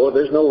 wow, boy,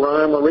 there's no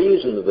rhyme or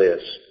reason to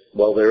this.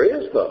 Well, there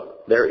is, though.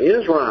 There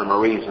is rhyme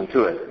or reason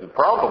to it. The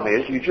problem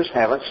is you just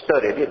haven't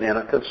studied it in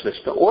a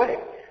consistent way.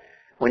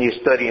 When you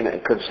study in a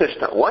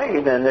consistent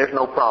way, then there's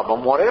no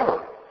problem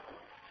whatever.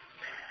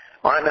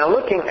 All right, now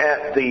looking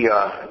at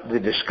the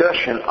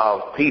discussion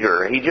of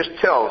Peter, he just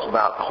tells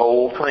about the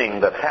whole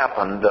thing that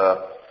happened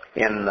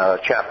in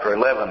chapter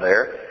 11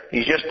 there.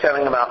 He's just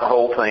telling about the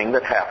whole thing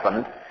that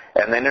happened.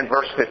 And then in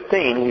verse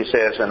 15 he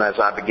says, "And as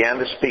I began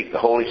to speak, the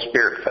Holy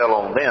Spirit fell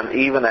on them,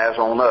 even as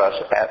on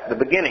us at the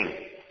beginning."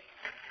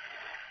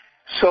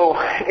 So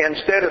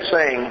instead of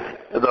saying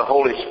the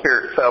Holy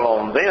Spirit fell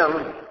on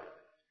them,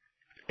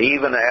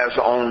 even as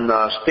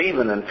on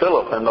Stephen and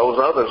Philip and those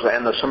others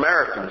and the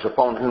Samaritans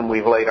upon whom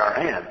we've laid our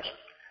hands.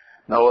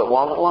 No, it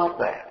wasn't like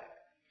that.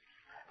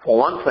 For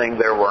one thing,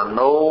 there was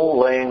no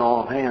laying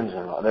on of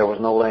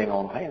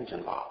hands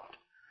involved.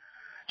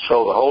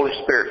 So the Holy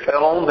Spirit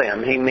fell on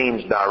them. He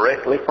means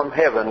directly from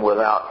heaven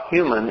without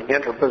human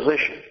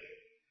interposition.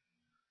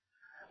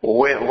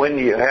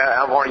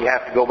 How far do you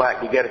have to go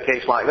back to get a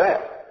case like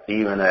that?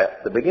 Even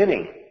at the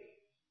beginning.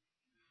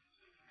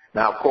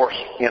 Now, of course,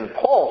 in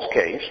Paul's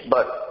case,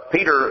 but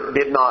Peter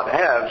did not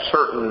have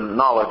certain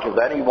knowledge of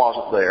that. He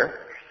wasn't there.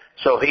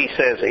 So he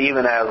says,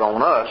 even as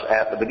on us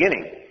at the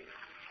beginning.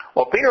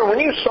 Well, Peter, when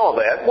you saw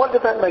that, what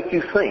did that make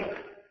you think?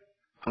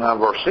 Now,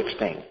 verse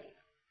 16.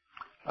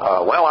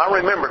 Well, I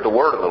remembered the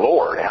word of the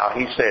Lord, how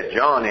he said,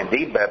 John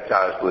indeed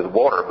baptized with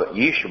water, but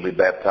ye shall be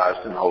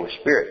baptized in the Holy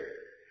Spirit.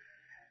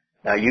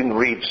 Now, you can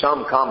read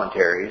some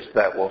commentaries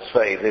that will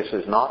say this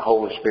is not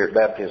Holy Spirit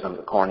baptism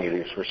that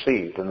Cornelius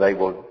received, and they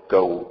will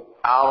go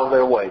out of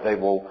their way. They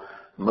will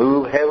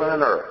move heaven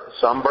and earth.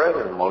 Some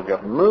brethren will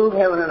just move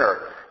heaven and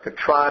earth to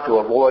try to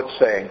avoid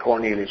saying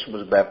Cornelius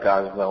was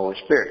baptized in the Holy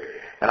Spirit.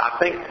 And I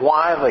think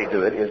why they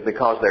do it is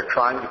because they're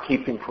trying to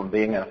keep him from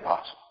being an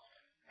apostle.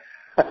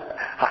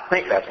 I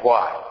think that's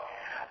why.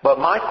 But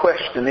my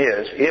question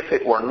is, if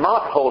it were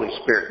not Holy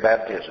Spirit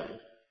baptism,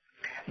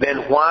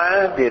 then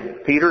why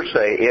did Peter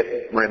say,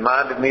 it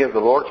reminded me of the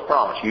Lord's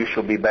promise, you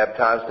shall be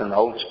baptized in the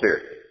Holy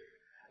Spirit?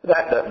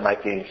 That doesn't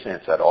make any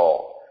sense at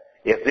all.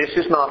 If this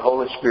is not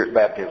Holy Spirit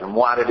baptism,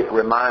 why did it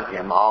remind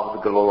him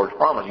of the Lord's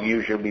promise,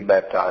 you shall be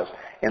baptized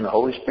in the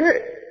Holy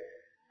Spirit?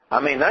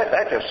 I mean,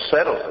 that just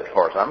settles it as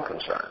far as I'm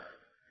concerned.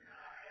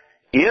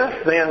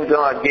 If then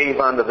God gave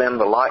unto them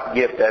the like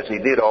gift as he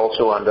did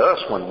also unto us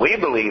when we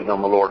believed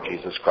on the Lord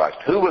Jesus Christ,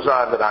 who was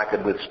I that I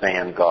could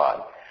withstand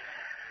God?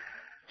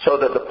 So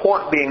that the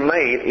point being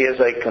made is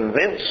a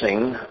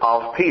convincing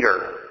of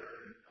Peter.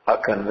 A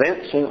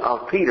convincing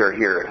of Peter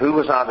here. Who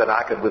was I that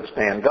I could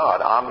withstand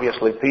God?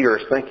 Obviously Peter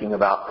is thinking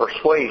about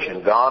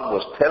persuasion. God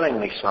was telling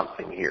me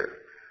something here.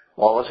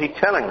 What was he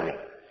telling me?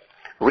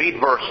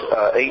 Read verse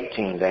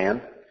 18,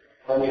 Dan.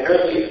 When we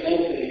heard these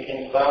things, they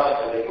became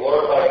silent, and they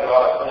glorified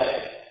God,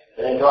 saying,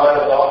 then God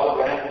has also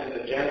granted to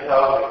the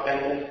Gentiles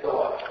repentance to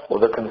life. Well,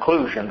 the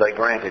conclusion they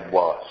granted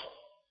was,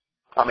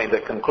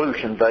 the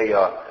conclusion they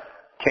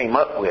came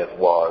up with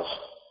was,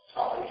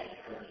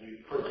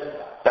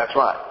 that's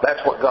right. That's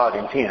what God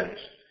intends.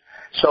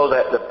 So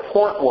that the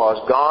point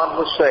was, God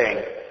was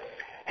saying,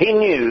 he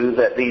knew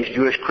that these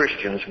Jewish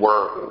Christians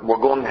were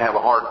going to have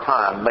a hard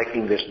time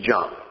making this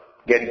jump,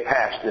 getting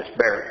past this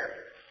barrier.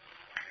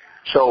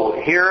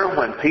 So here,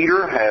 when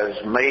Peter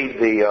has made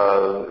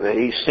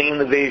he's seen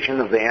the vision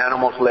of the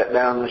animals let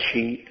down the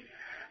sheet.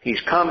 He's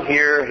come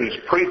here, he's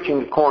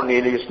preaching to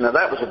Cornelius. Now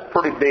that was a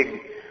pretty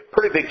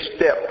big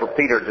step for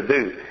Peter to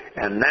do.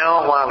 And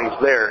now while he's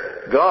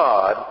there,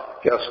 God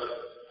just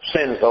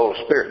sends the Holy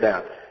Spirit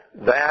down.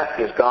 That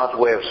is God's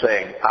way of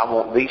saying, I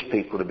want these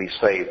people to be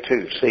saved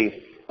too.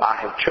 See, I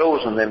have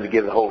chosen them to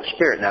give the Holy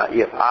Spirit. Now,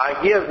 if I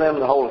give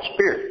them the Holy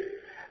Spirit,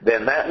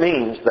 then that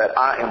means that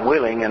I am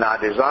willing and I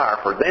desire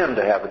for them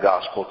to have the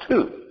gospel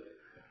too.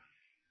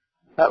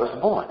 That was the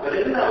point. But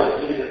isn't that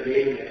what Jesus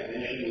gave in the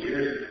commission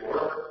years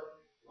before?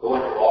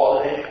 Going to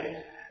all the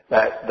nations?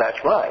 That's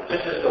right.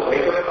 This is the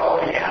wake-up call.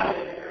 Yeah.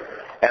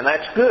 And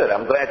that's good.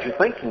 I'm glad you're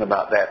thinking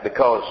about that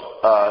because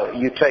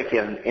you take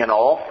in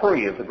all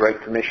three of the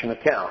Great Commission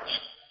accounts,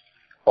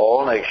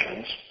 all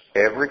nations,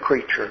 every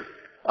creature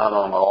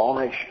among all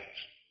nations.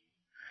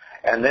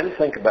 And then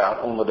think about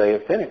on the day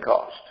of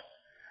Pentecost.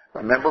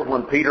 Remember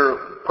when Peter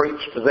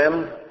preached to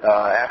them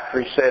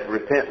after he said,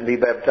 repent and be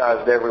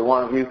baptized every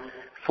one of you,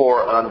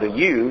 for unto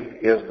you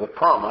is the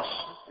promise,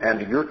 and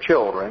to your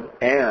children,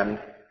 and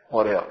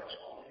what else?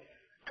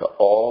 To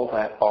all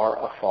that are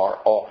afar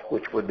off,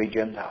 which would be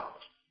Gentiles.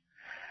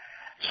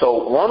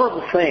 So one of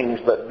the things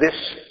that this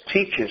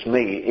teaches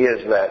me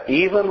is that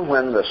even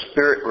when the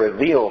Spirit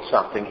revealed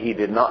something, he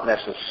did not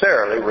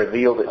necessarily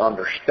reveal the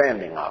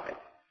understanding of it.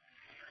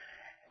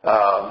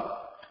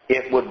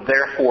 it would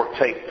therefore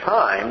take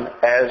time,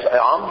 as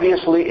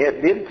obviously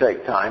it did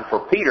take time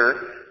for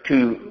Peter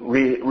to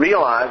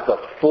realize the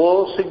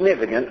full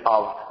significance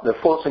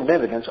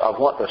of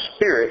what the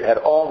Spirit had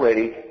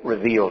already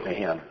revealed to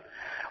him.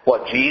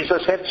 What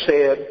Jesus had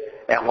said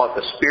and what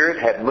the Spirit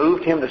had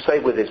moved him to say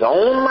with his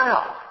own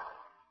mouth,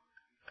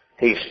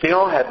 he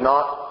still had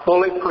not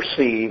fully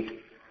perceived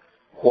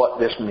what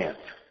this meant.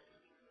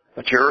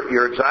 But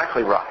you're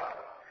exactly right.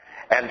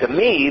 And to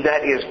me,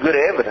 that is good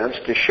evidence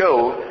to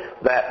show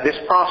that this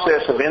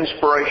process of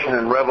inspiration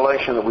and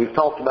revelation that we've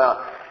talked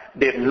about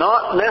did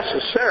not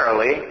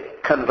necessarily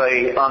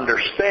convey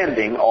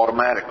understanding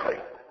automatically.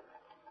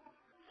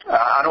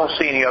 I don't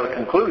see any other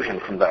conclusion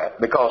from that.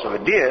 Because if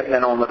it did,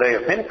 then on the day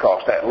of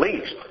Pentecost at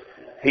least,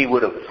 he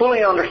would have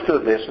fully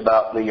understood this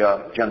about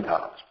the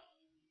Gentiles.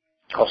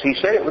 Because he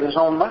said it with his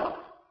own mouth.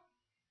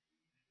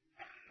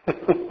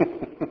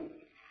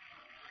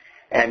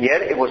 And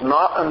yet it was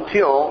not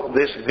until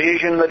this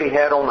vision that he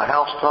had on the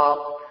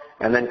housetop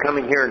and then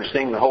coming here and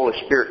seeing the Holy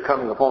Spirit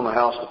coming upon the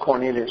house of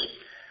Cornelius,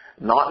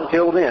 not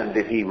until then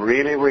did he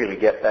really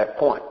get that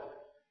point.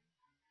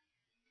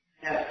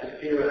 Yes, to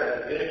feel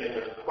that vision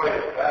was quite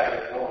a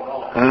fact going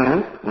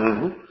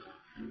on.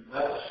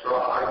 That's a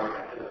strong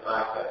argument to the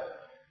fact that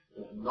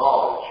the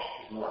knowledge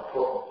is more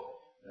important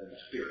than the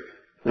Spirit.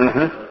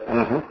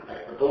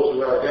 Like for those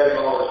who are getting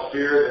all the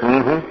Spirit, you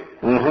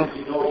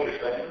know what you're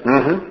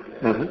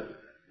saying.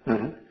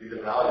 You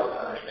can value the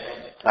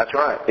understanding. That's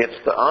right. It's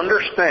the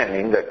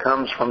understanding that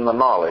comes from the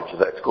knowledge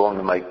that's going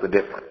to make the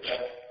difference.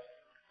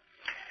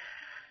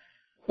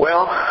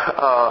 Well,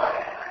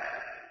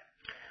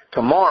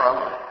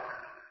 tomorrow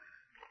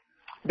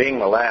being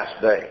the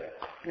last day,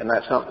 isn't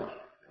that something?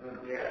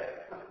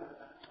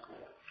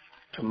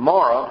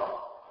 Tomorrow,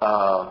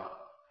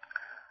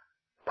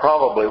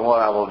 probably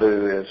what I will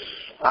do is,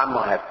 I'm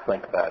going to have to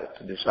think about it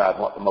to decide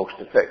what the most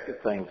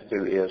effective thing to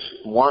do is.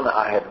 One,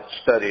 I had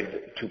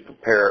studied to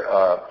prepare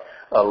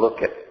a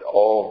look at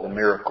all the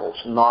miracles,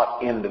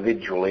 not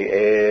individually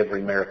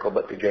every miracle,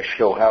 but to just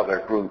show how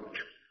they're grouped.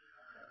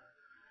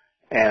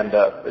 And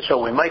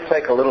so we may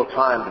take a little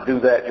time to do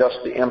that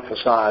just to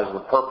emphasize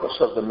the purpose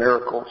of the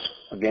miracles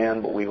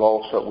again, but we've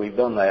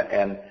done that.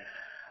 And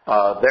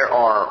there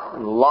are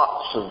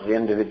lots of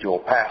individual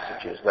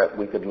passages that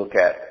we could look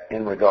at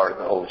in regard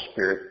to the Holy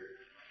Spirit.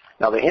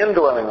 Now, the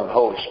indwelling of the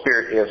Holy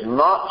Spirit is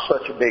not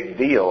such a big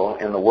deal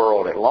in the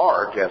world at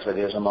large as it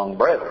is among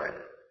brethren.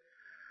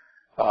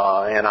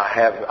 And I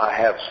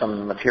have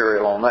some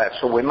material on that.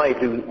 So we may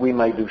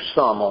do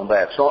some on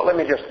that. So let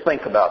me just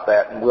think about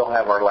that, and we'll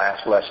have our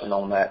last lesson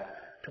on that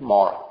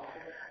tomorrow.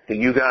 Do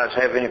you guys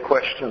have any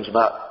questions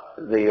about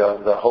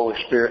the Holy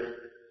Spirit?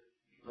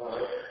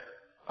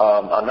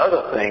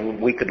 Another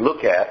thing we could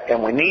look at,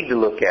 and we need to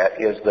look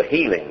at, is the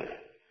healing,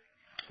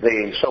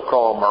 the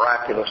so-called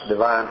miraculous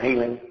divine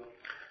healing.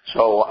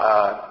 So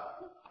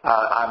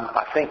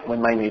I think we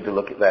may need to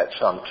look at that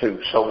some too.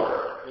 So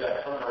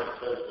somewhere it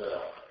says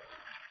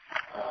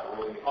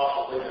when the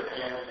apostles laid their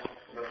hands,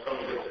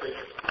 somebody gets sick.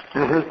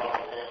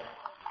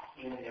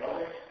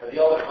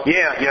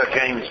 Yeah,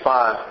 James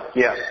 5.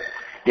 Yeah.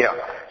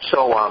 So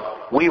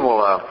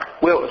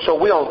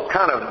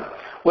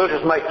we'll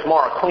just make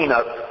tomorrow a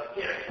cleanup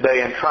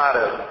day and try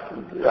to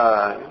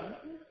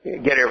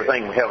get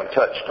everything we haven't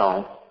touched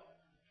on,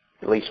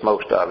 at least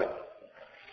most of it.